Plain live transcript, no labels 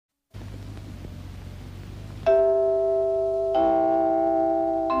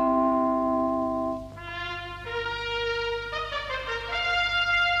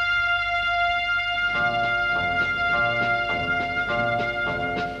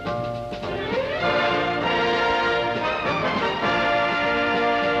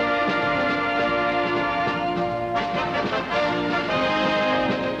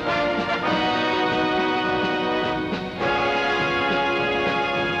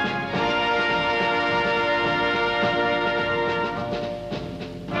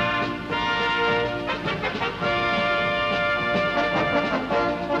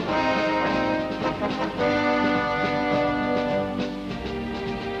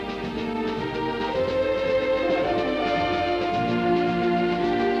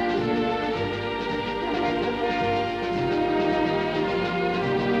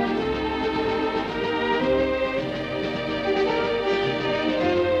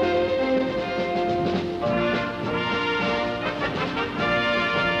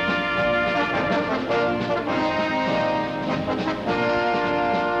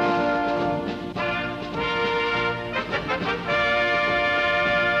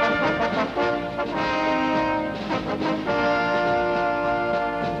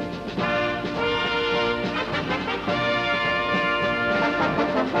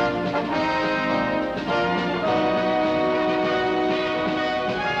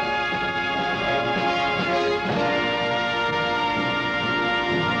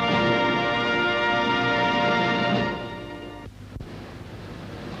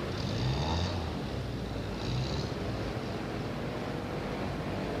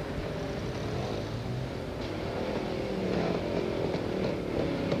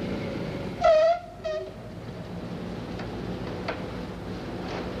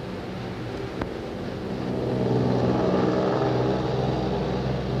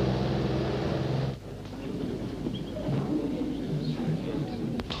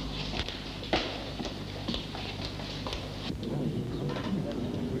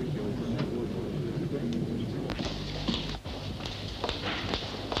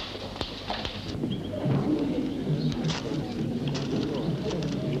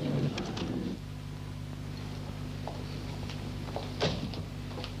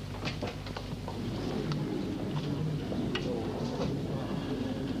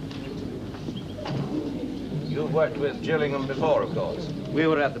You've worked with Gillingham before, of course. We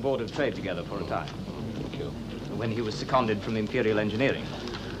were at the Board of Trade together for a time. Thank you. When he was seconded from Imperial Engineering.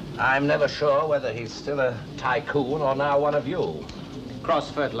 I'm never sure whether he's still a tycoon or now one of you.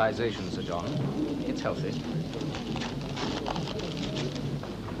 Cross-fertilization, Sir John. It's healthy.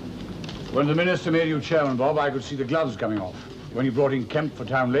 When the minister made you chairman, Bob, I could see the gloves coming off. When you brought in Kemp for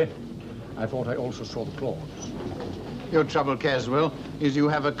Townley, I thought I also saw the claws. Your trouble, Caswell, is you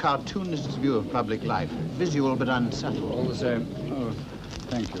have a cartoonist's view of public life. Visual but unsubtle. All the same. Oh,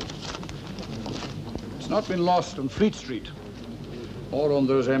 thank you. It's not been lost on Fleet Street, or on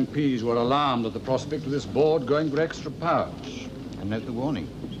those MPs who are alarmed at the prospect of this board going for extra powers. And note the warning.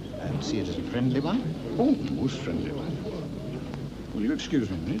 I see it as a friendly one. Oh, most friendly one. Will you excuse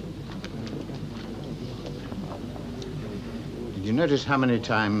me a minute? Did you notice how many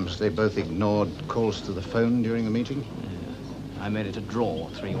times they both ignored calls to the phone during the meeting? I made it a draw,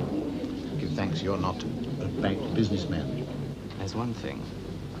 3-all. Give thanks you're not a bank businessman. There's one thing.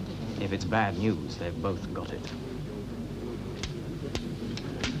 If it's bad news, they've both got it.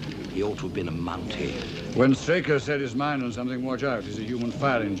 He ought to have been a Mountie. When Straker set his mind on something, watch out. He's a human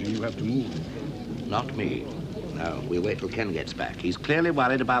fire engine. You have to move. Not me. No, we'll wait till Ken gets back. He's clearly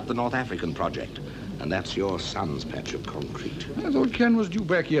worried about the North African project. And that's your son's patch of concrete. I thought Ken was due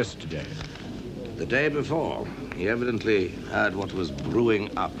back yesterday. The day before. He evidently heard what was brewing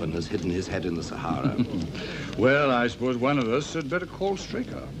up and has hidden his head in the Sahara. Well, I suppose one of us had better call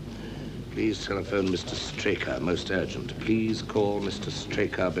Straker. Please telephone Mr. Straker, most urgent. Please call Mr.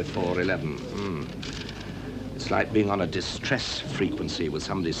 Straker before 11. It's like being on a distress frequency with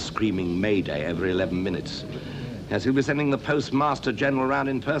somebody screaming Mayday every 11 minutes. Yes, he'll be sending the Postmaster General round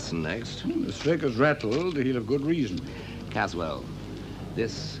in person next. If Straker's rattled, he'll have good reason. Caswell,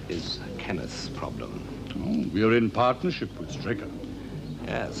 this is Kenneth's problem. Oh, we're in partnership with Straker.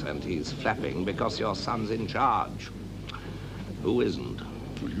 Yes, and he's flapping because your son's in charge. Who isn't?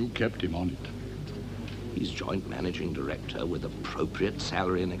 Well, you kept him on it. He's joint managing director with appropriate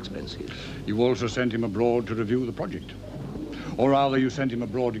salary and expenses. You also sent him abroad to review the project. Or rather, you sent him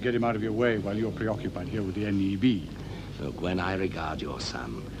abroad to get him out of your way while you're preoccupied here with the NEB. Look, when I regard your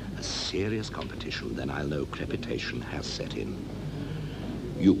son as serious competition, then I'll know crepitation has set in.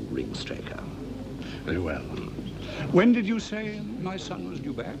 You ring Straker. Very well. When did you say my son was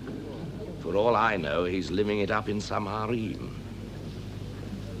due back? For all I know, he's living it up in some harem.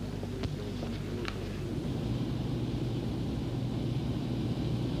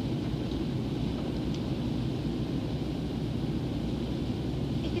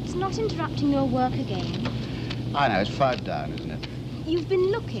 It's not interrupting your work again. I know, it's 5 down, isn't it? You've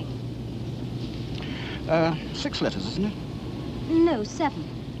been looking. 6 letters, isn't it? No, 7.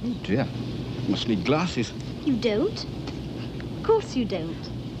 Oh, dear. Must need glasses. You don't? Of course you don't.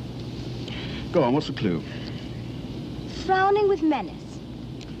 Go on, what's the clue? Frowning with menace.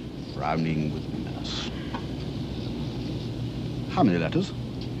 Frowning with menace. How many letters?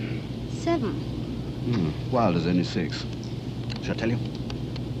 7. Wilder's only 6. Shall I tell you?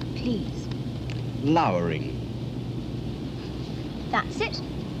 Please. Lowering. That's it.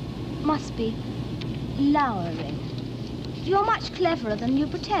 Must be lowering. You're much cleverer than you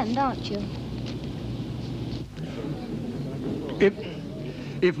pretend, aren't you?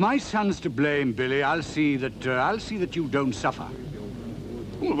 If my son's to blame, Billy, I'll see that you don't suffer.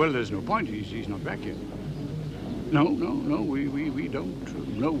 Well, there's no point. He's not back yet. No. We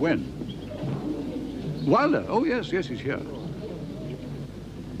don't know when. Wilder. Oh yes, he's here.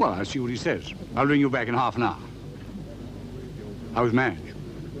 Well, I'll see what he says. I'll ring you back in half an hour. How's Madge?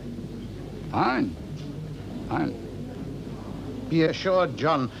 Fine. Be assured,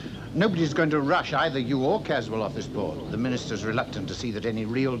 John, nobody's going to rush either you or Caswell off this board. The minister's reluctant to see that any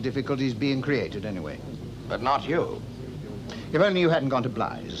real difficulty's being created anyway. But not you. If only you hadn't gone to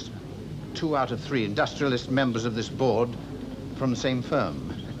Bly's. 2 out of 3 industrialist members of this board from the same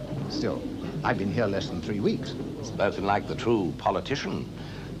firm. Still, I've been here less than 3 weeks. Spoken like the true politician.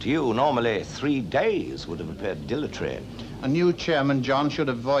 To you, normally 3 days would have appeared dilatory. A new chairman, John, should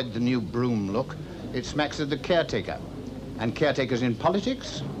avoid the new broom look. It smacks of the caretaker. And caretakers in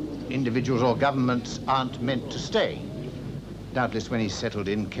politics, individuals or governments, aren't meant to stay. Doubtless when he's settled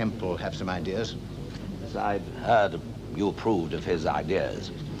in, Kemp will have some ideas. As I've heard, you approved of his ideas.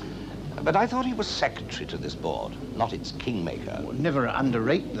 But I thought he was secretary to this board, not its kingmaker. Well, never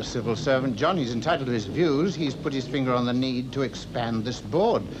underrate the civil servant, John. He's entitled to his views. He's put his finger on the need to expand this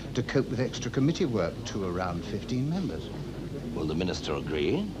board to cope with extra committee work to around 15 members. Will the minister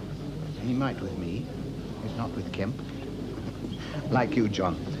agree? He might with me, if not with Kemp. Like you,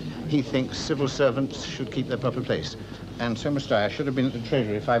 John. He thinks civil servants should keep their proper place. And so must I. I should have been at the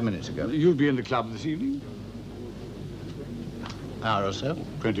Treasury 5 minutes ago. You'll be in the club this evening? Hour or so.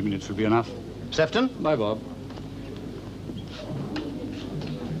 20 minutes will be enough. Sefton? Bye, Bob.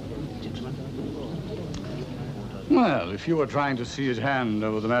 Well, if you were trying to see his hand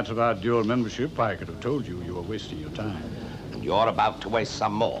over the matter of our dual membership, I could have told you you were wasting your time. And you're about to waste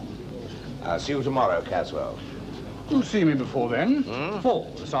some more. See you tomorrow, Caswell. You'll see me before then. 4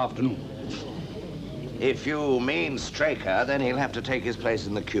 this afternoon. If you mean Straker, then he'll have to take his place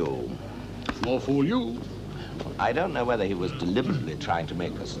in the queue. More fool you. I don't know whether he was deliberately trying to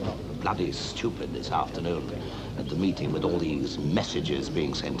make us bloody stupid this afternoon at the meeting with all these messages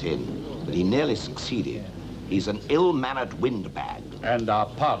being sent in, but he nearly succeeded. He's an ill-mannered windbag. And our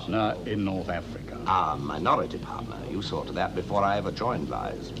partner in North Africa. Our minority partner. You saw to that before I ever joined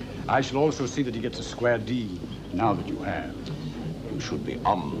Lies. I shall also see that he gets a square deal, now that you have. You should be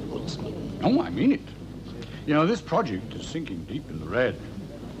ombudsman. No, I mean it. You know, this project is sinking deep in the red.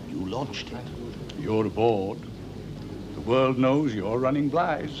 You launched it. You're aboard. The world knows you're running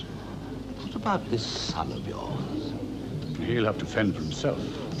Bly's. What about this son of yours? He'll have to fend for himself.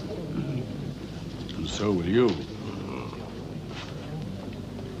 And so will you.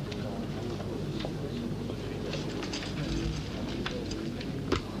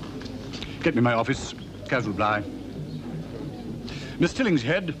 Get me my office. Casual Bly. Miss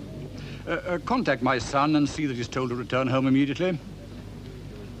Tillingshead, contact my son and see that he's told to return home immediately.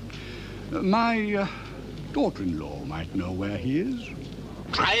 My daughter-in-law might know where he is.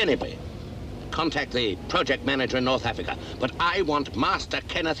 Try anyway. Contact the project manager in North Africa. But I want Master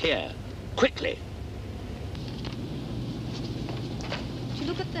Kenneth here. Quickly. Did you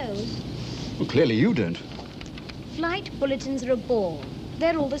look at those? Well, clearly you don't. Flight bulletins are a bore.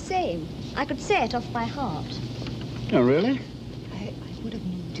 They're all the same. I could say it off by heart. Oh, really? I would have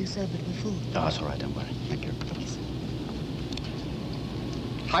moved you so, but before. Oh, that's all right, don't worry. Thank you.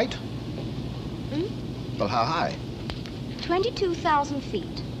 Height? Well, how high? 22,000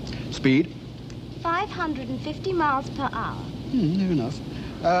 feet. Speed? 550 miles per hour. Near enough.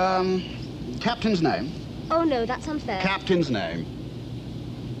 Captain's name? Oh, no, that's unfair. Captain's name?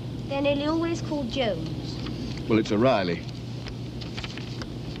 They're nearly always called Jones. Well, it's O'Reilly.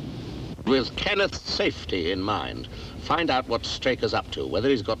 With Kenneth's safety in mind, find out what Straker's up to, whether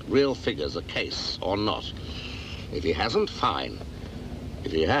he's got real figures, a case, or not. If he hasn't, fine.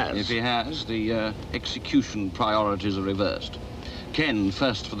 If he has... If he has, the execution priorities are reversed. Ken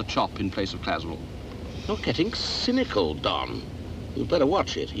first for the chop in place of Claswell. You're getting cynical, Don. You'd better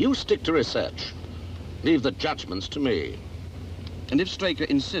watch it. You stick to research. Leave the judgments to me. And if Straker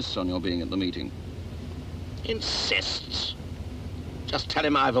insists on your being at the meeting? Insists? Just tell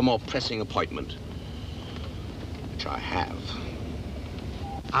him I have a more pressing appointment. Which I have.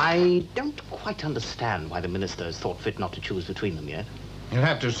 I don't quite understand why the minister has thought fit not to choose between them yet. He'll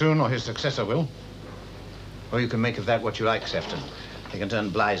have to soon, or his successor will. Or you can make of that what you like, Sefton. They can turn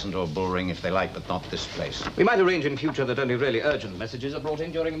Bly's into a bull ring if they like, but not this place. We might arrange in future that only really urgent messages are brought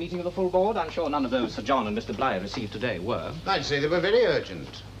in during a meeting of the full board. I'm sure none of those Sir John and Mr. Bly received today were. I'd say they were very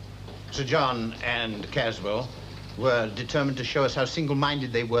urgent. Sir John and Caswell were determined to show us how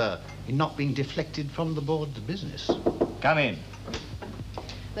single-minded they were in not being deflected from the board's business. Come in.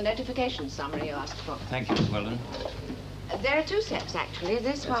 The notification summary you asked for. Thank you, Miss Weldon. There are 2 sets, actually.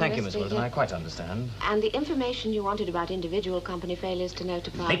 This one Thank you, is Miss the, Weldon. I quite understand. And the information you wanted about individual company failures to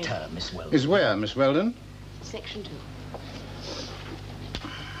notify... Later, Miss Weldon. Is where, Miss Weldon? Section 2.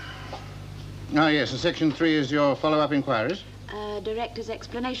 Ah, yes, and Section 3 is your follow-up inquiries? Director's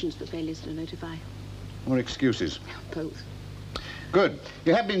explanations for failures to notify. Or excuses? Both. Good.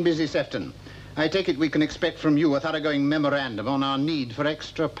 You have been busy, Sefton. I take it we can expect from you a thoroughgoing memorandum on our need for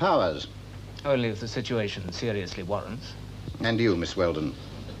extra powers. Only if the situation seriously warrants. And you, Miss Weldon,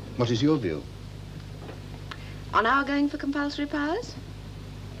 what is your view? On our going for compulsory powers?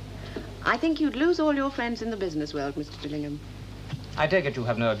 I think you'd lose all your friends in the business world, Mr. Dillingham. I take it you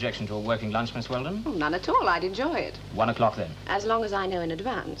have no objection to a working lunch, Miss Weldon? Oh, none at all. I'd enjoy it. 1 o'clock, then. As long as I know in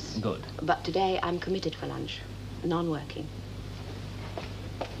advance. Good. But today I'm committed for lunch. Non-working.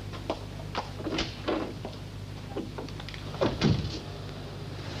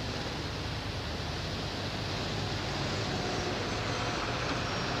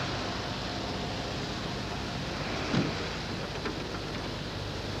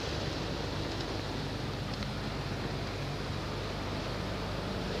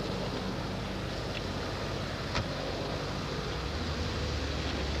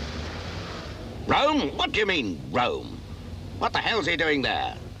 Rome? What do you mean, Rome? What the hell's he doing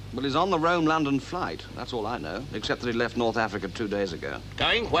there? Well, he's on the Rome-London flight. That's all I know, except that he left North Africa 2 days ago.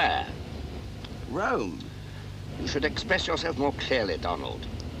 Going where? Rome. You should express yourself more clearly, Donald.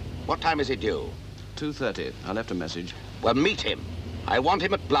 What time is he due? 2:30. I left a message. Well, meet him. I want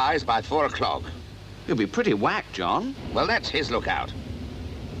him at Bly's by 4 o'clock. You'll be pretty whacked, John. Well, that's his lookout.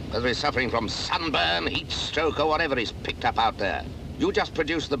 Whether he's suffering from sunburn, heat stroke, or whatever he's picked up out there. You just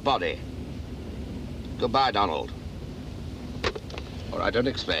produce the body. Goodbye, Donald. All right, don't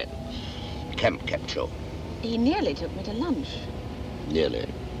explain. Kemp kept you. He nearly took me to lunch. Nearly.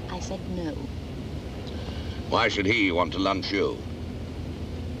 I said no. Why should he want to lunch you?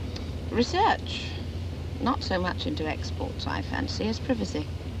 Research. Not so much into exports, I fancy, as privacy.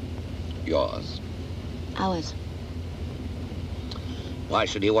 Yours. Ours. Why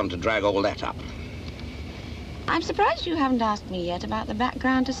should he want to drag all that up? I'm surprised you haven't asked me yet about the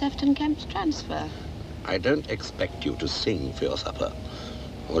background to Sefton Kemp's transfer. I don't expect you to sing for your supper,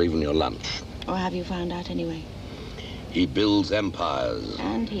 or even your lunch. Or have you found out anyway? He builds empires.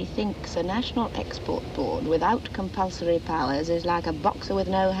 And he thinks a national export board without compulsory powers is like a boxer with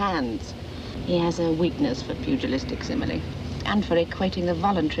no hands. He has a weakness for pugilistic simile, and for equating the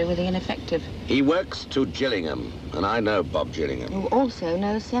voluntary with the ineffective. He works to Gillingham, and I know Bob Gillingham. Who also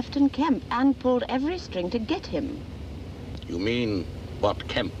knows Sefton Kemp and pulled every string to get him. You mean what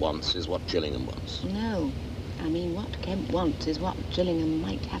Kemp wants is what Gillingham wants? No. I mean, what Kemp wants is what Gillingham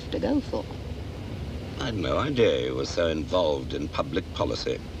might have to go for. I'd no idea you were so involved in public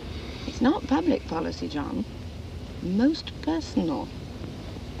policy. It's not public policy, John. Most personal.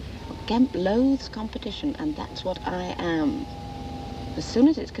 Kemp loathes competition, and that's what I am. As soon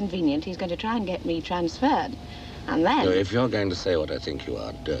as it's convenient, he's going to try and get me transferred. And then... No, if you're going to say what I think you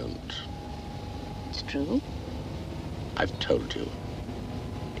are, don't. It's true. I've told you.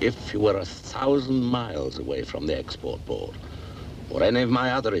 If you were 1,000 miles away from the export board, or any of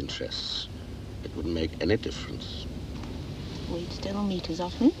my other interests, it wouldn't make any difference. We'd still meet as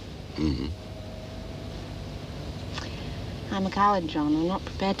often? Mm-hmm. I'm a coward, John. I'm not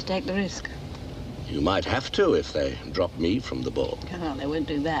prepared to take the risk. You might have to if they drop me from the board. Well, they won't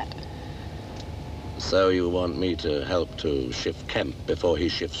do that. So you want me to help to shift Kemp before he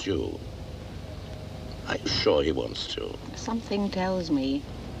shifts you? I'm sure he wants to. Something tells me.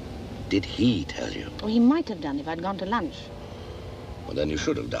 Did he tell you? Well, he might have done if I'd gone to lunch. Well, then you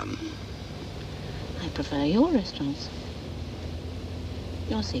should have done. I prefer your restaurants.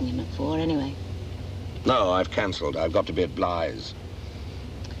 You're seeing him at 4 anyway. No, I've cancelled. I've got to be at Bly's.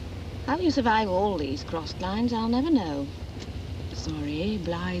 How you survive all these crossed lines, I'll never know. Sorry,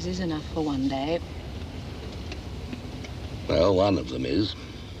 Bly's is enough for one day. Well, one of them is.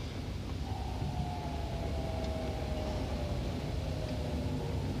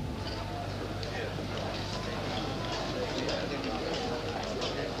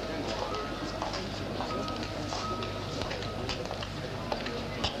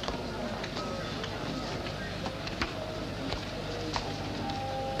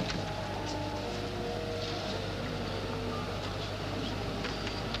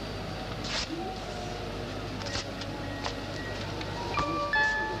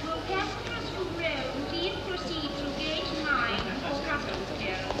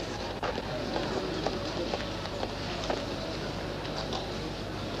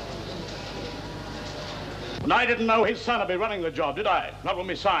 And I didn't know his son would be running the job, did I? Not when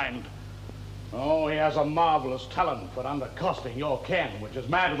we signed. Oh, he has a marvelous talent for undercosting your Ken, which is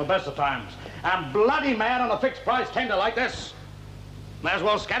mad at the best of times. And bloody mad on a fixed-price tender like this. May as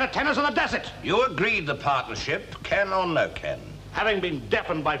well scatter tenors in the desert. You agreed the partnership, Ken or no Ken. Having been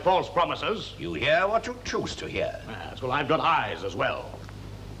deafened by false promises. You hear what you choose to hear. Yes, well, I've got eyes as well.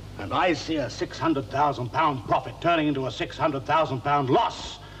 And I see a £600,000 profit turning into a £600,000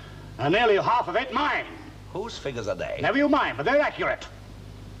 loss. And nearly half of it mine. Whose figures are they? Never you mind, but they're accurate.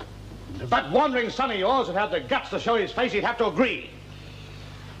 If that wandering son of yours had had the guts to show his face, he'd have to agree.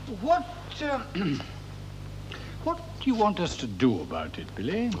 What do you want us to do about it,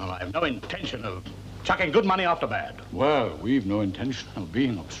 Billy? Well, I have no intention of chucking good money after bad. Well, we've no intention of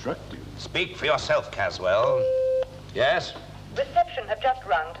being obstructive. Speak for yourself, Caswell. Yes? Reception have just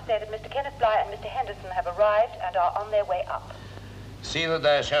rung to say that Mr. Kenneth Bly and Mr. Henderson have arrived and are on their way up. See that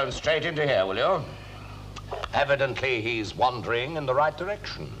they're shown straight into here, will you? Evidently, he's wandering in the right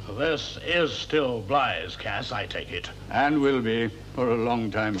direction. This is still Bly's, Cass, I take it. And will be for a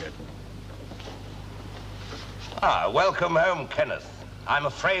long time yet. Ah, welcome home, Kenneth. I'm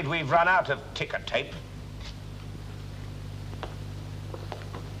afraid we've run out of ticker tape.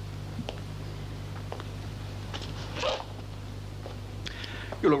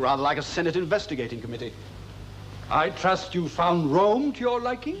 You look rather like a Senate investigating committee. I trust you found Rome to your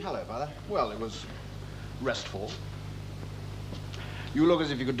liking? Hello, Father. Well, it was restful. You look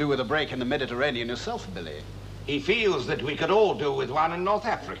as if you could do with a break in the Mediterranean yourself, Billy. He feels that we could all do with one in North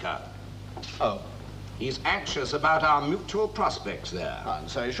Africa. Oh. He's anxious about our mutual prospects there. And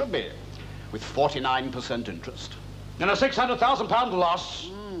so he should be, with 49% interest. And a £600,000 loss.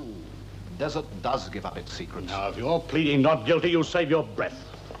 Desert does give up its secrets. Now, if you're pleading not guilty, you save your breath.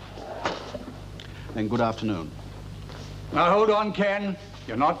 Then good afternoon. Now, hold on, Ken.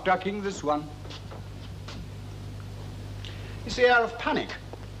 You're not ducking this one. It's the air of panic.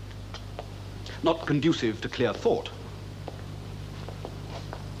 Not conducive to clear thought.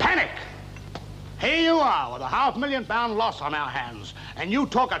 Panic! Here you are with a £500,000 loss on our hands, and you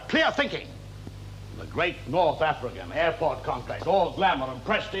talk of clear thinking. The great North African airport contract, all glamour and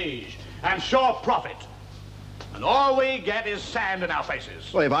prestige and sure profit. And all we get is sand in our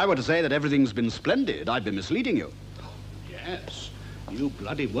faces. Well, if I were to say that everything's been splendid, I'd be misleading you. Yes, you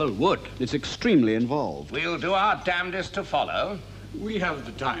bloody well would. It's extremely involved. We'll do our damnedest to follow. We have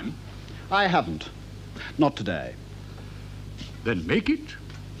the time. I haven't. Not today. Then make it.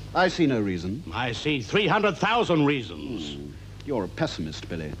 I see no reason. I see 300,000 reasons. You're a pessimist,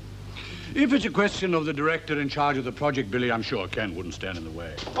 Billy. If it's a question of the director in charge of the project, Billy, I'm sure Ken wouldn't stand in the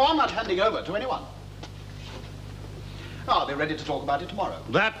way. Oh, I'm not handing over to anyone. I'll be ready to talk about it tomorrow.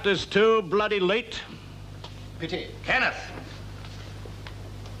 That is too bloody late. Pity. Kenneth,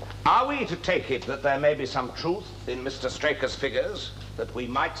 are we to take it that there may be some truth in Mr. Straker's figures, that we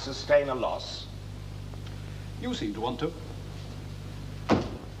might sustain a loss? You seem to want to.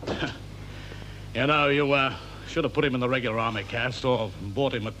 You know, you should have put him in the regular army cast or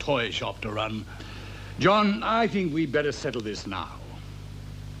bought him a toy shop to run. John, I think we'd better settle this now.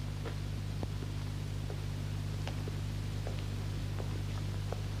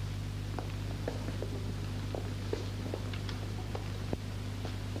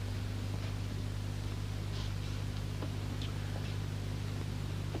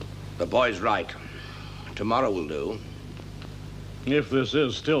 The boy's right. Tomorrow will do. If this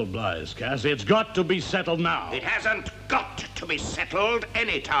is still Bligh's cast, it's got to be settled now. It hasn't got to be settled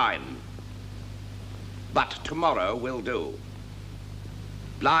any time. But tomorrow will do.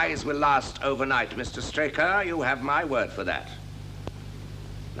 Bligh's will last overnight, Mr. Straker. You have my word for that.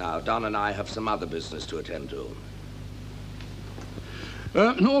 Now, Don and I have some other business to attend to.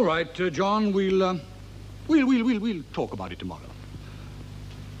 All right, John, we'll talk about it tomorrow.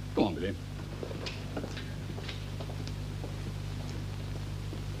 Go on, Billy.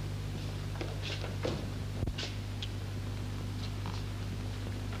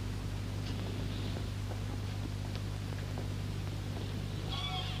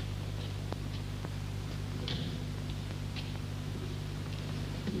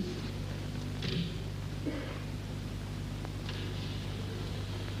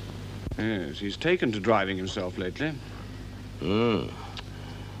 Yes, he's taken to driving himself lately.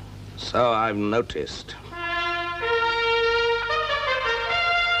 So I've noticed.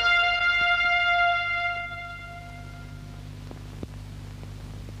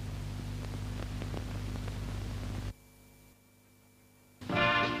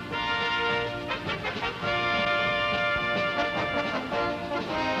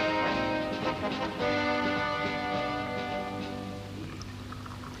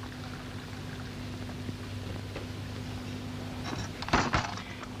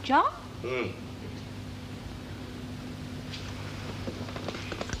 John?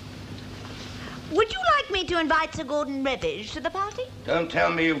 Would you like me to invite Sir Gordon Rebbage to the party? Don't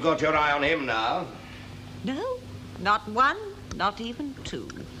tell me you've got your eye on him now. No, not one, not even two.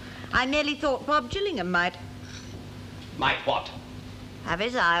 I merely thought Bob Gillingham might... Might what? have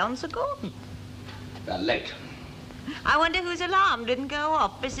his eye on Sir Gordon. They're late. I wonder whose alarm didn't go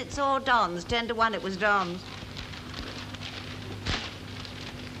off. Bissett's or Don's. 10 to 1 it was Don's.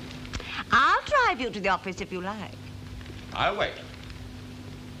 I'll drive you to the office if you like. I'll wait.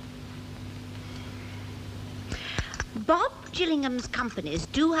 Bob Gillingham's companies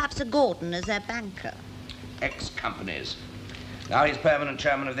do have Sir Gordon as their banker. Ex-companies. Now he's permanent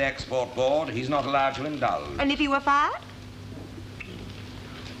chairman of the export board. He's not allowed to indulge. And if he were fired?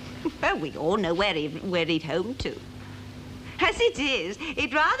 Well, we all know where he'd home to. As it is,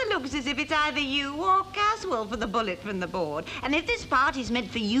 it rather looks as if it's either you or Caswell for the bullet from the board. And if this party's meant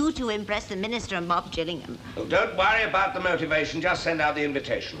for you to impress the minister and Bob Gillingham... Oh, don't worry about the motivation. Just send out the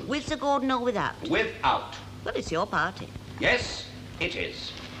invitation. With Sir Gordon or without? Without. Well, it's your party. Yes, it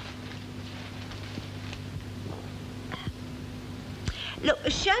is. Look,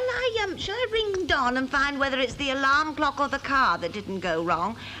 shall I ring Don and find whether it's the alarm clock or the car that didn't go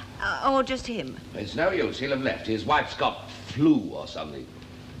wrong? Or just him? It's no use. He'll have left. His wife's got flu or something.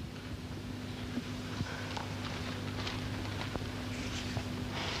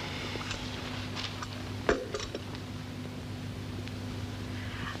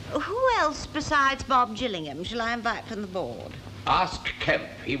 Who else besides Bob Gillingham shall I invite from the board? Ask Kemp.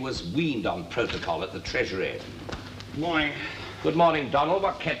 He was weaned on protocol at the Treasury. Morning. Good morning, Donald.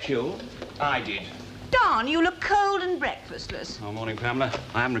 What kept you? I did. Don, you look cold and breakfastless. Oh, morning, Pamela.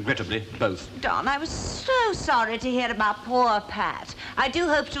 I am regrettably both. Don, I was so sorry to hear about poor Pat. I do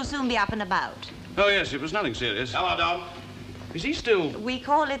hope she'll soon be up and about. Oh, yes, it was nothing serious. Hello, Don. Is he still... We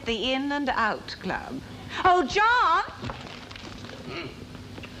call it the In and Out Club. Oh, John!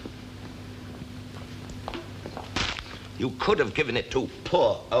 You could have given it to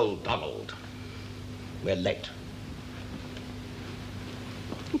poor old Donald. We're late.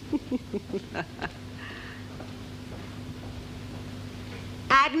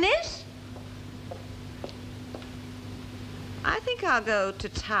 Agnes? I think I'll go to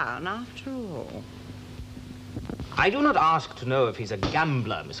town after all. I do not ask to know if he's a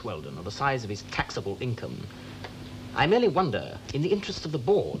gambler, Miss Weldon, or the size of his taxable income. I merely wonder, in the interests of the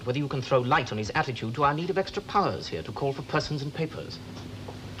board, whether you can throw light on his attitude to our need of extra powers here to call for persons and papers.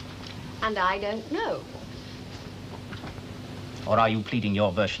 And I don't know. Or are you pleading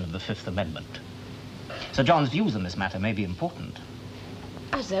your version of the Fifth Amendment? Sir John's views on this matter may be important.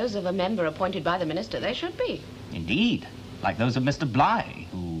 As those of a member appointed by the minister, they should be. Indeed, like those of Mr. Bligh,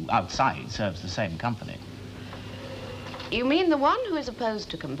 who outside serves the same company. You mean the one who is opposed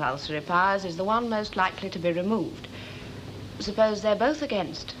to compulsory powers is the one most likely to be removed? Suppose they're both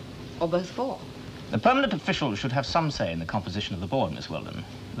against, or both for. The permanent official should have some say in the composition of the board, Miss Weldon.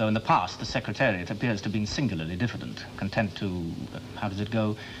 Though in the past, the Secretariat appears to have been singularly diffident, content to, how does it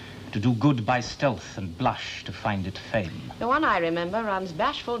go, to do good by stealth and blush to find it fame. The one I remember runs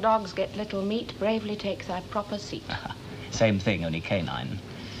bashful dogs get little meat, bravely take thy proper seat. Same thing, only canine.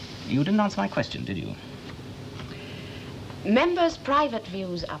 You didn't answer my question, did you? Members' private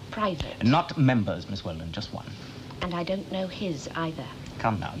views are private. Not members, Miss Weldon, just one. And I don't know his either.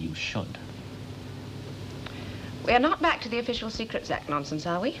 Come now, you should. We are not back to the Official Secrets Act nonsense,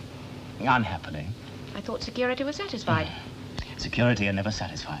 are we? Unhappily. I thought security was satisfied. Security are never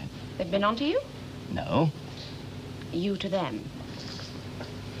satisfied. They've been on to you? No. You to them?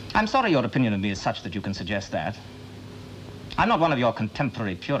 I'm sorry your opinion of me is such that you can suggest that. I'm not one of your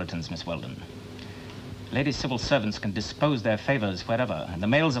contemporary Puritans, Miss Weldon. Lady civil servants can dispose their favors wherever, and the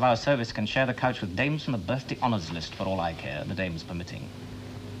males of our service can share the couch with dames from the birthday honors list for all I care, the dames permitting.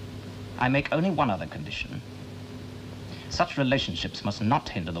 I make only one other condition. Such relationships must not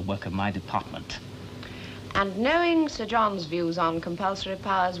hinder the work of my department. And knowing Sir John's views on compulsory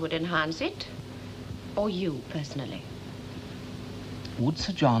powers would enhance it? Or you, personally? Would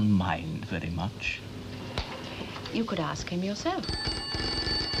Sir John mind very much? You could ask him yourself.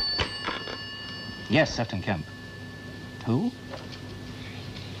 Yes, Captain Kemp. Who?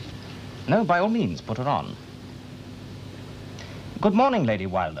 No, by all means, put her on. Good morning, Lady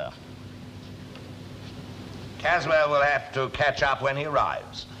Wilder. Caswell will have to catch up when he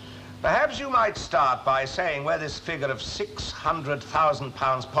arrives. Perhaps you might start by saying where this figure of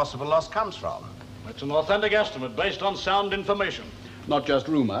 £600,000 possible loss comes from. It's an authentic estimate based on sound information. Not just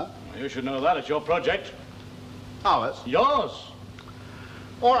rumor. You should know that. It's your project. Ours? Yours.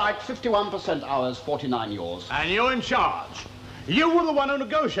 All right, 51% ours, 49 yours. And you're in charge. You were the one who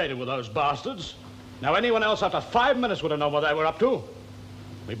negotiated with those bastards. Now, anyone else after 5 minutes would have known what they were up to.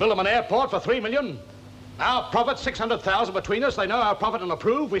 We built them an airport for $3 million. Our profit, 600,000 between us. They know our profit and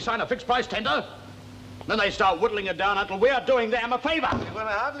approve. We sign a fixed price tender. Then they start whittling it down until we are doing them a favor. Well,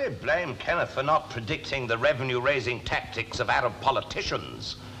 I hardly blame Kenneth for not predicting the revenue-raising tactics of Arab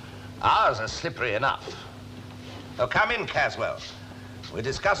politicians. Ours are slippery enough. Oh, come in, Caswell. We're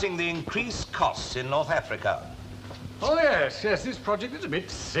discussing the increased costs in North Africa. Oh, yes, this project is a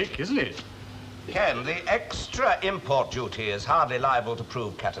bit sick, isn't it? Ken, the extra import duty is hardly liable to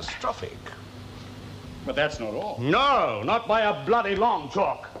prove catastrophic. But that's not all. No, not by a bloody long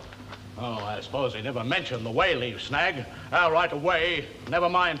chalk. Oh, I suppose he never mentioned the way leave snag. Our right of way, never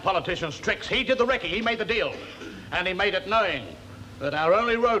mind politicians' tricks. He did the wrecking, he made the deal. And he made it knowing that our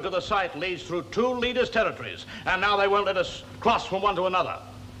only road to the site leads through 2 leaders' territories, and now they won't let us cross from one to another.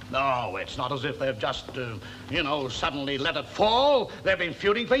 No, it's not as if they've just, suddenly let it fall. They've been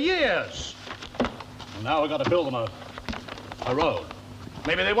feuding for years. And now we've got to build them a road.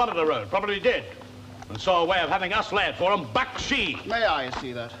 Maybe they wanted a road, probably did. And saw a way of having us land for them, bakshi. May I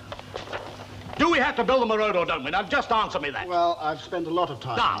see that? Do we have to build them a road or don't we? Now, just answer me that. Well, I've spent a lot of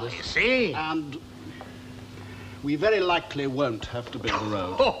time on this. You see? And we very likely won't have to build a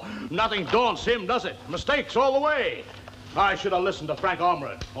road. Oh, nothing daunts him, does it? Mistakes all the way. I should have listened to Frank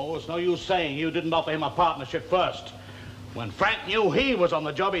Ormerod. Oh, it's no use saying you didn't offer him a partnership first. When Frank knew he was on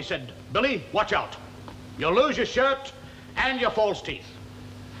the job, he said, Billy, watch out. You'll lose your shirt and your false teeth.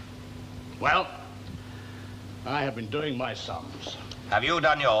 Well, I have been doing my sums. Have you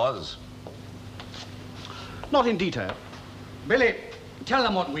done yours? Not in detail. Billy, tell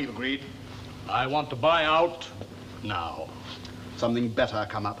them what we've agreed. I want to buy out now. Something better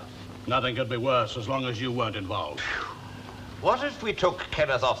come up. Nothing could be worse as long as you weren't involved. What if we took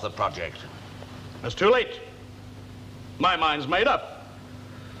Kenneth off the project? It's too late. My mind's made up.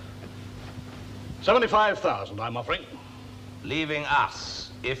 75,000 I'm offering. Leaving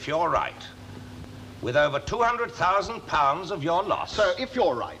us, if you're right, with over £200,000 of your loss. So, if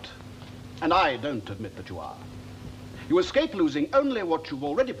you're right, and I don't admit that you are, you escape losing only what you've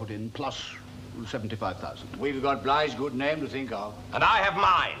already put in, plus 75,000. We've got Bligh's good name to think of. And I have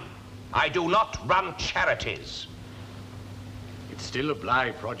mine. I do not run charities. It's still a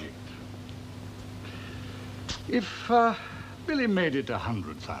Bligh project. If Billy made it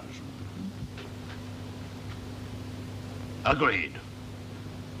 100,000. Agreed.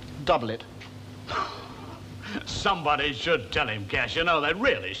 Double it. Somebody should tell him, Cash. You know, they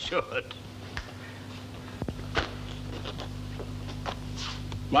really should.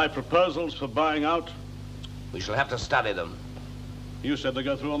 My proposals for buying out? We shall have to study them. You said they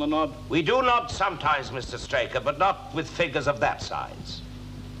go through on the nod? We do nod sometimes, Mr. Straker, but not with figures of that size.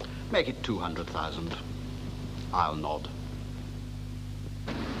 Make it 200,000. I'll nod.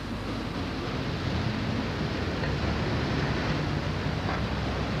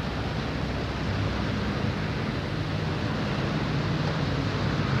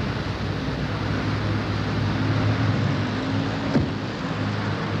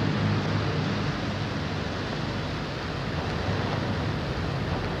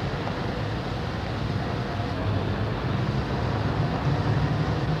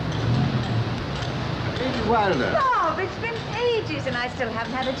 Bob, it's been ages and I still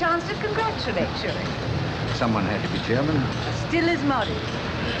haven't had a chance to congratulate you. Someone had to be chairman. Still as modest.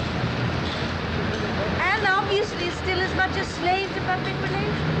 And obviously still as much a slave to public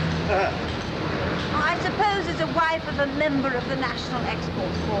relations. I suppose as a wife of a member of the National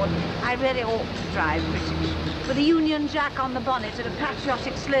Exports Board, I really ought to drive British. With a Union Jack on the bonnet and a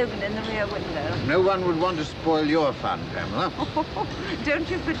patriotic slogan in the rear window. No one would want to spoil your fun, Pamela. Don't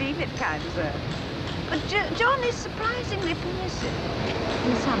you believe it, kind sir? But John is surprisingly permissive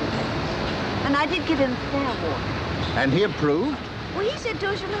in some things. And I did give him fair warning. And he approved? Well, he said, do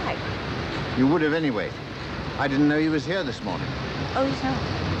as you like. You would have anyway. I didn't know he was here this morning. Oh, he's not.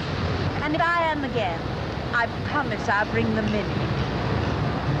 And if I am again, I promise I'll bring the Minnie.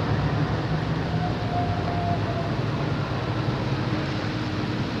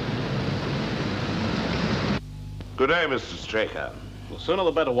 Good day, Mr. Straker. The sooner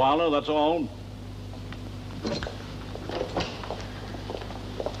the better, Wilder, that's all.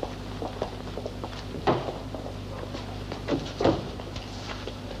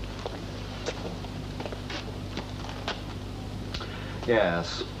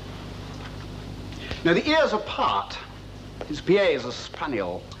 Yes. Now, the ears apart. His PA is a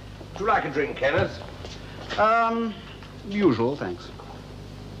spaniel. Would you like a drink, Kenneth? Usual, thanks.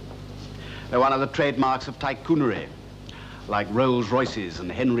 They're one of the trademarks of tycoonery, like Rolls Royces and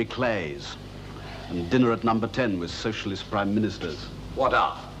Henry Clays, and dinner at number 10 with socialist prime ministers. What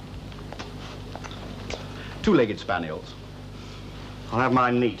are? Two-legged spaniels. I'll have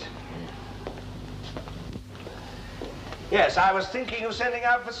mine neat. Yes, I was thinking of sending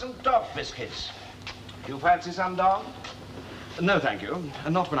out for some dog biscuits. Do you fancy some, Don? No, thank you.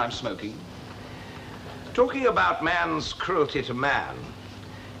 Not when I'm smoking. Talking about man's cruelty to man,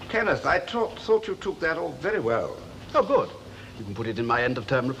 Kenneth, I thought you took that off very well. Oh, good. You can put it in my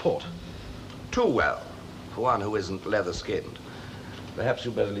end-of-term report. Too well, for one who isn't leather-skinned. Perhaps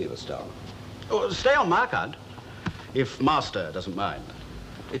you'd better leave us, Don. Oh, stay on my account, if Master doesn't mind.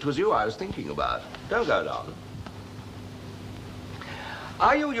 It was you I was thinking about. Don't go, Don.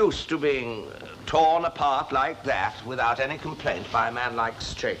 Are you used to being torn apart like that without any complaint by a man like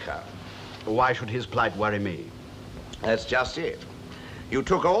Straker? Why should his plight worry me? That's just it. You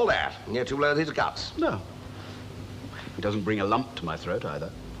took all that, and yet you loathe his guts. No. He doesn't bring a lump to my throat,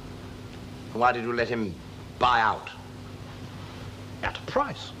 either. Why did you let him buy out? At a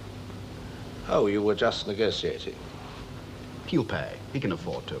price. Oh, you were just negotiating. He'll pay. He can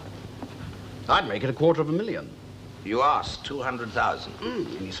afford to. I'd make it $250,000. You asked 200,000. And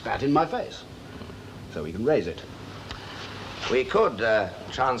he spat in my face. So we can raise it. We could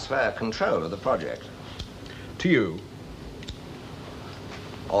transfer control of the project. To you.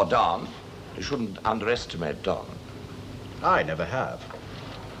 Or Don. You shouldn't underestimate Don. I never have.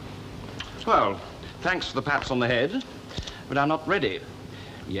 Well, thanks for the pats on the head, but I'm not ready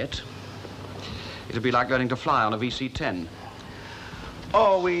yet. It'll be like learning to fly on a VC-10.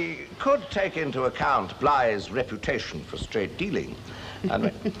 Or we could take into account Bligh's reputation for straight dealing.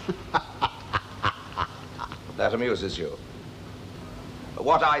 And that amuses you.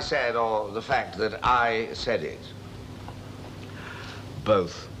 What I said, or the fact that I said it?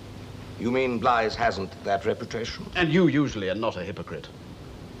 Both. You mean Bligh's hasn't that reputation? And you usually are not a hypocrite.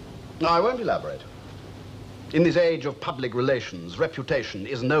 No, I won't elaborate. In this age of public relations, reputation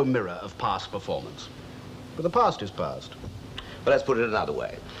is no mirror of past performance. But the past is past. But let's put it another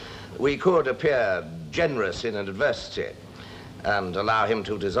way. We could appear generous in adversity and allow him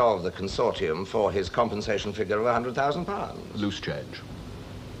to dissolve the consortium for his compensation figure of £100,000. Loose change.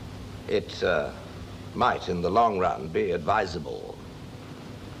 It might, in the long run, be advisable.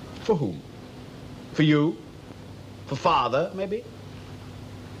 For whom? For you? For father, maybe?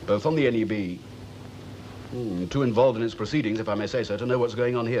 Both on the NEB. Too involved in its proceedings, if I may say so, to know what's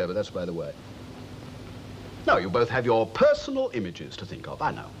going on here, but that's by the way. No, you both have your personal images to think of,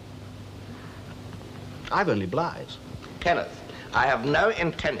 I know. I've only Bligh's. Kenneth, I have no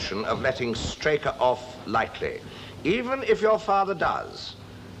intention of letting Straker off lightly, even if your father does.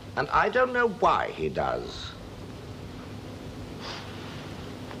 And I don't know why he does.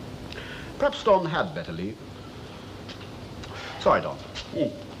 Perhaps Don had better leave. Sorry, Don.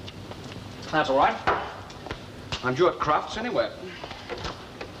 That's all right. I'm due at Crufts anyway.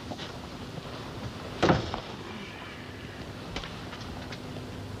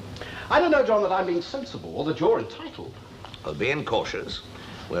 I don't know, John, that I'm being sensible or that you're entitled. Well, being cautious,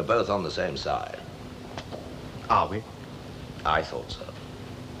 we're both on the same side. Are we? I thought so.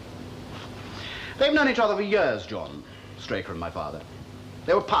 They've known each other for years, John, Straker and my father.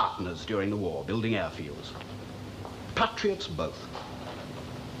 They were partners during the war, building airfields. Patriots both.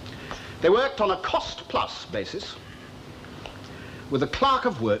 They worked on a cost-plus basis, with the clerk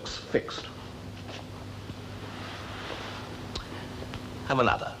of works fixed. Have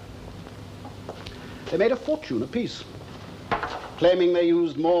another. They made a fortune apiece, claiming they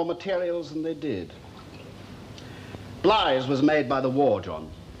used more materials than they did. Bligh's was made by the war,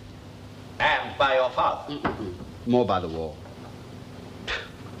 John. And by your father? More by the war.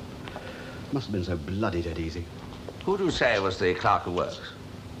 Must have been so bloody dead easy. Who do you say was the clerk of works?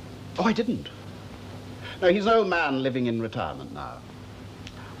 Oh, I didn't. No, he's an old man living in retirement now,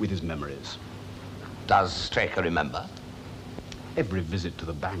 with his memories. Does Straker remember? Every visit to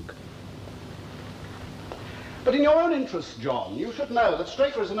the bank. But in your own interest, John, you should know that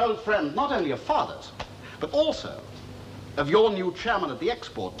Straker is an old friend not only of father's, but also of your new chairman of the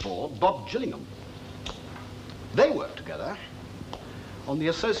Export Board, Bob Gillingham. They work together on the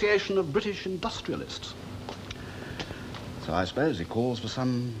Association of British Industrialists. So I suppose he calls for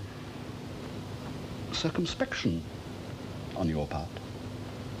some circumspection on your part.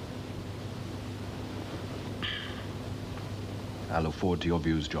 I look forward to your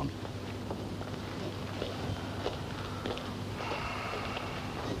views, John.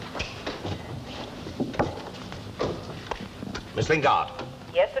 Miss Lingard.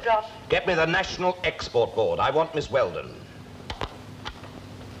 Yes, Sir John? Get me the National Export Board. I want Miss Weldon.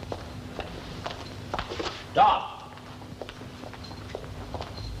 Don.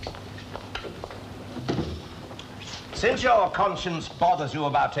 Since your conscience bothers you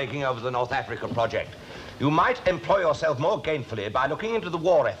about taking over the North Africa project, you might employ yourself more gainfully by looking into the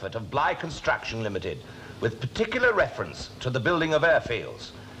war effort of Bligh Construction Limited, with particular reference to the building of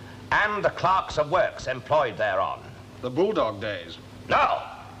airfields and the clerks of works employed thereon. The Bulldog days. No,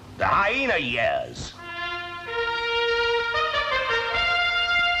 the hyena years.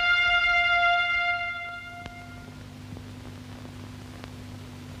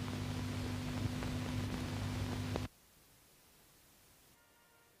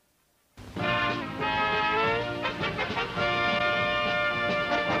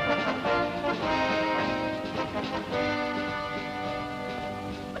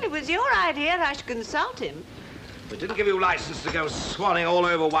 Well, it was your idea I should consult him. We didn't give you license to go swanning all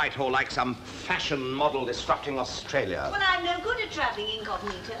over Whitehall like some fashion model disrupting Australia. Well, I'm no good at travelling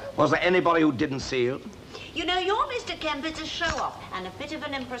incognito. Was there anybody who didn't see you? You know, your Mr. Kemp is a show-off and a bit of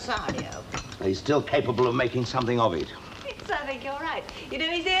an impresario. He's still capable of making something of it. Yes, I think you're right. You know,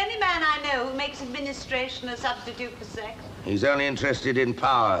 he's the only man I know who makes administration a substitute for sex. He's only interested in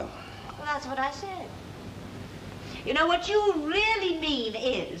power. Well, that's what I said. You know, what you really mean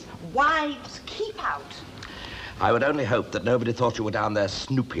is wives keep out. I would only hope that nobody thought you were down there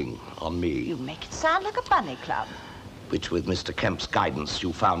snooping on me. You make it sound like a bunny club. Which, with Mr. Kemp's guidance,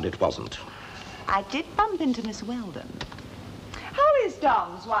 you found it wasn't. I did bump into Miss Weldon. How is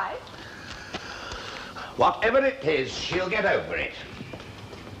Dom's wife? Whatever it is, she'll get over it.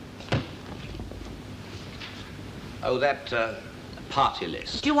 Oh, that party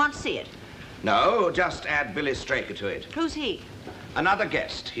list. Do you want to see it? No, just add Billy Straker to it. Who's he? Another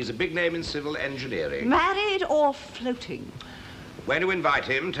guest. He's a big name in civil engineering. Married or floating? When you invite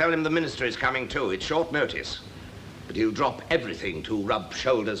him, tell him the minister is coming too. It's short notice. But he'll drop everything to rub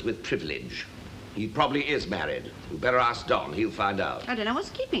shoulders with privilege. He probably is married. You better ask Don. He'll find out. I don't know what's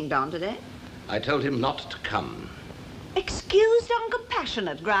keeping Don today. I told him not to come. Excused on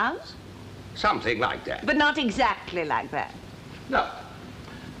compassionate grounds? Something like that. But not exactly like that. No,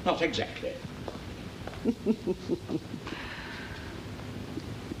 not exactly. She's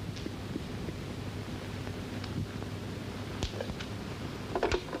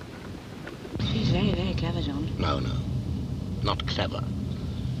very, very clever, John. No, not clever.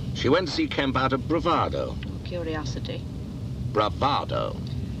 She went to see Kemp out of bravado. Curiosity. Bravado.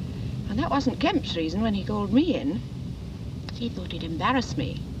 And that wasn't Kemp's reason when he called me in. He thought he'd embarrass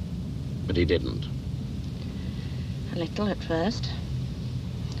me. But he didn't. A little at first.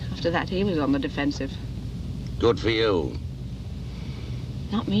 After that, he was on the defensive. Good for you.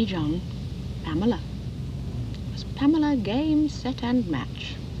 Not me, John. Pamela. It was Pamela, game, set, and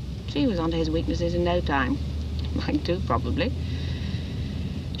match. She was onto his weaknesses in no time. Mine too, probably.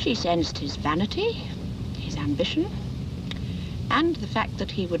 She sensed his vanity, his ambition, and the fact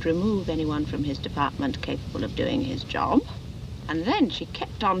that he would remove anyone from his department capable of doing his job. And then she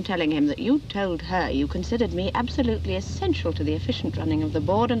kept on telling him that you told her you considered me absolutely essential to the efficient running of the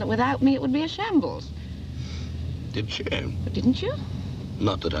board and that without me it would be a shambles. Did she? But didn't you?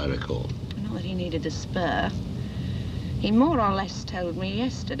 Not that I recall. Not that he needed a spur. He more or less told me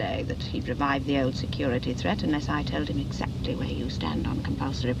yesterday that he'd revive the old security threat unless I told him exactly where you stand on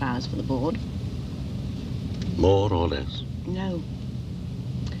compulsory powers for the board. More or less? No.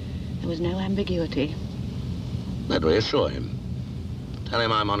 There was no ambiguity. That'd reassure him. Tell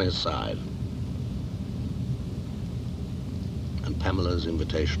him I'm on his side. And Pamela's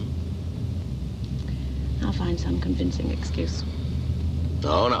invitation? I'll find some convincing excuse.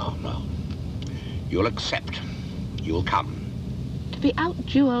 No. You'll accept. You'll come. To be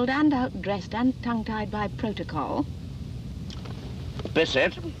out-jeweled and out-dressed and tongue-tied by protocol?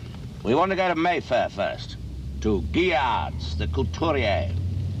 Bissett, we want to go to Mayfair first. To Guillard's, the couturier.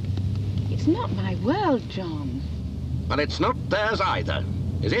 It's not my world, John. But it's not theirs either,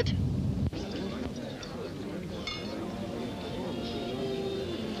 is it?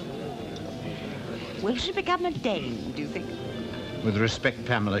 Will she become a dame, do you think? With respect,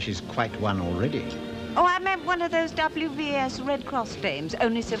 Pamela, she's quite one already. Oh, I meant one of those WVS Red Cross dames,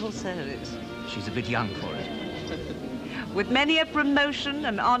 only civil service. She's a bit young for it. With many a promotion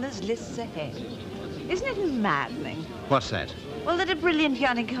and honours lists ahead. Isn't it maddening? What's that? Well, that a brilliant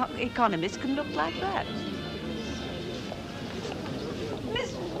young economist can look like that.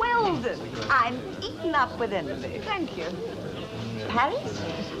 Miss Weldon, I'm eaten up with envy. Thank you. Paris?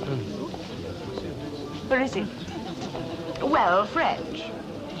 Where is he? Well, French.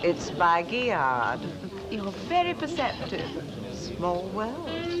 It's by Guillard. You're very perceptive. Small world.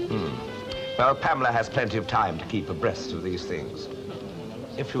 Well, Pamela has plenty of time to keep abreast of these things.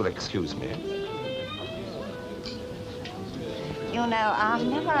 If you'll excuse me. You know, I'll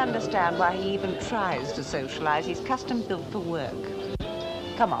never understand why he even tries to socialize. He's custom built for work.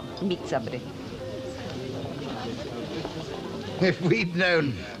 Come on, meet somebody. If we'd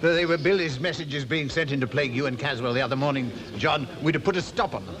known that they were Billy's messages being sent in to plague you and Caswell the other morning, John, we'd have put a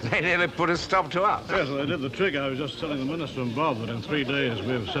stop on them. They nearly put a stop to us. Yes, well, they did the trick. I was just telling the minister and Bob that in 3 days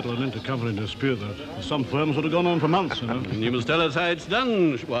we've settled an intercompany dispute that some firms would have gone on for months, you know. You must tell us how it's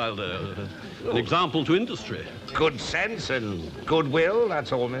done, Wilder. An example to industry. Good sense and goodwill,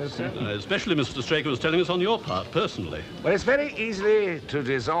 that's all, Minister. Especially Mr. Straker was telling us on your part, personally. Well, it's very easy to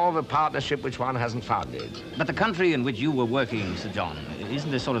dissolve a partnership which one hasn't founded. But the country in which you were working, Sir John, isn't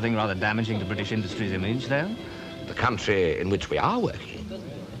this sort of thing rather damaging to British industry's image, though? The country in which we are working.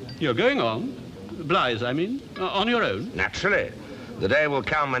 You're going on? Blythe, I mean? On your own? Naturally. The day will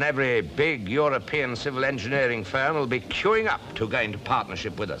come when every big European civil engineering firm will be queuing up to go into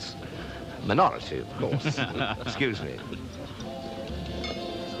partnership with us. Minority, of course. Excuse me.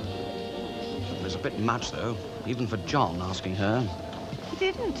 It was a bit much, though, even for John asking her. He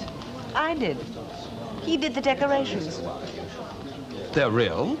didn't. I did. He did the decorations. They're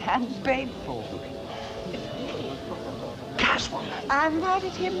real? And paid for. Caswell! I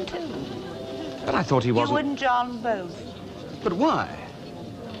invited him, too. But I thought he wasn't... You and John both. But why?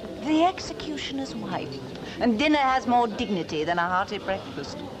 The executioner's wife. And dinner has more dignity than a hearty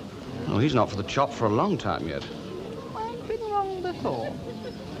breakfast. Oh, he's not for the chop for a long time yet. I've been wrong before.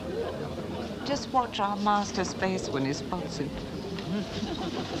 Just watch our master's face when he spots him.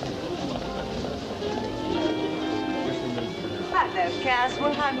 Hello,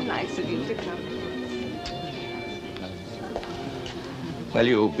 Caswell. How nice of you to come. Well,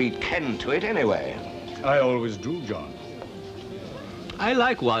 you beat Ken to it anyway. I always do, John. I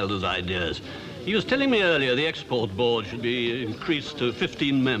like Wilder's ideas. He was telling me earlier the export board should be increased to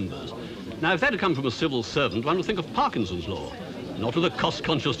 15 members. Now, if that had come from a civil servant, one would think of Parkinson's law. Not with a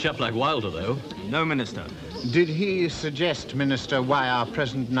cost-conscious chap like Wilder, though. No, Minister. Did he suggest, Minister, why our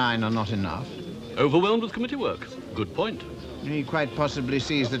present 9 are not enough? Overwhelmed with committee work. Good point. He quite possibly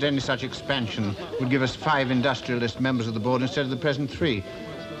sees that any such expansion would give us 5 industrialist members of the board instead of the present 3.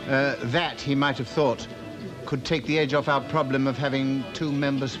 That, he might have thought, could take the edge off our problem of having 2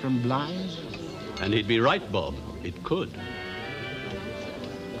 members from Blythe. And he'd be right, Bob. It could.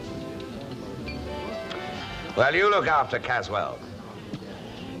 Well, you look after Caswell.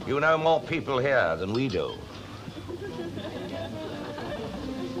 You know more people here than we do.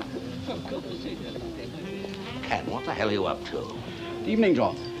 Ken, what the hell are you up to? Evening,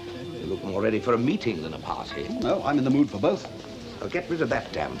 John. You look more ready for a meeting than a party. No, I'm in the mood for both. Well, get rid of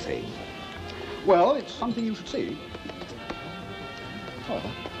that damn thing. Well, it's something you should see.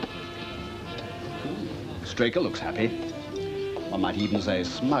 However, Straker looks happy. One might even say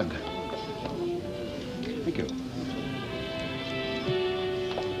smug. Thank you.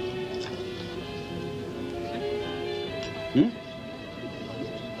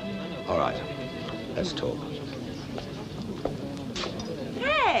 All right. Let's talk.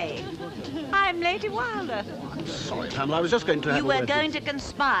 Hey, I'm Lady Wilder. Sorry, Pamela, I was just going to have You were going to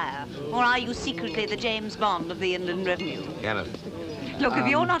conspire, or are you secretly the James Bond of the Inland Revenue? Kenneth. Look, if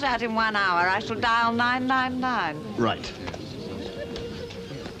you're not out in 1 hour, I shall dial 999. Right.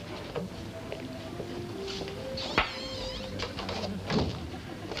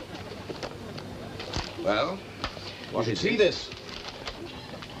 Well, what You is should see it? this.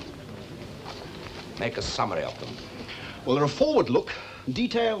 Make a summary of them. Well, they're a forward look,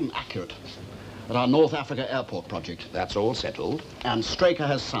 detailed and accurate, at our North Africa airport project. That's all settled. And Straker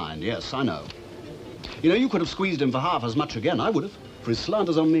has signed, yes, I know. You know, you could have squeezed him for half as much again. I would have, for his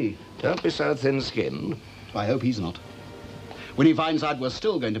slanders on me. Don't be so thin-skinned. I hope he's not. When he finds out we're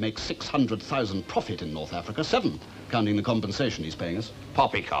still going to make 600,000 profit in North Africa, 7, counting the compensation he's paying us.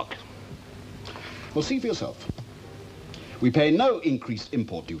 Poppycock. Well, see for yourself. We pay no increased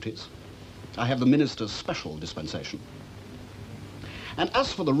import duties. I have the minister's special dispensation. And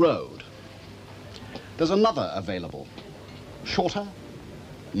as for the road, there's another available. Shorter,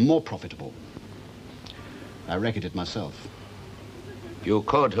 more profitable. I wrecked it myself. You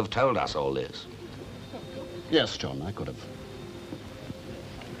could have told us all this. Yes, John, I could have.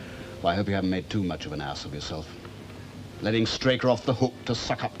 Well, I hope you haven't made too much of an ass of yourself. Letting Straker off the hook to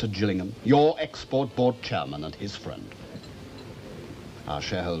suck up to Gillingham, your export board chairman and his friend. Our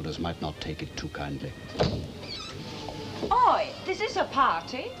shareholders might not take it too kindly. Oi, this is a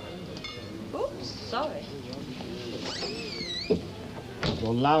party. Oops, sorry.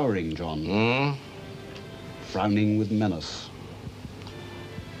 You're lowering, John. Frowning with menace.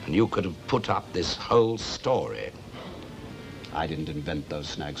 And you could have put up this whole story. I didn't invent those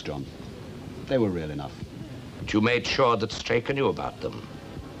snags, John. They were real enough. But you made sure that Straker knew about them.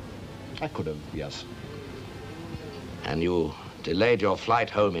 I could have, yes. And you delayed your flight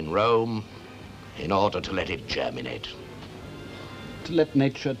home in Rome in order to let it germinate. To let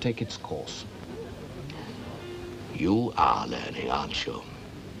nature take its course. You are learning, aren't you?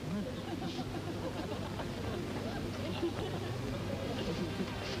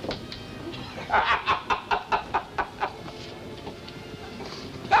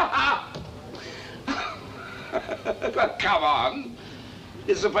 Come on.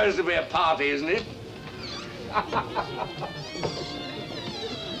 It's supposed to be a party, isn't it?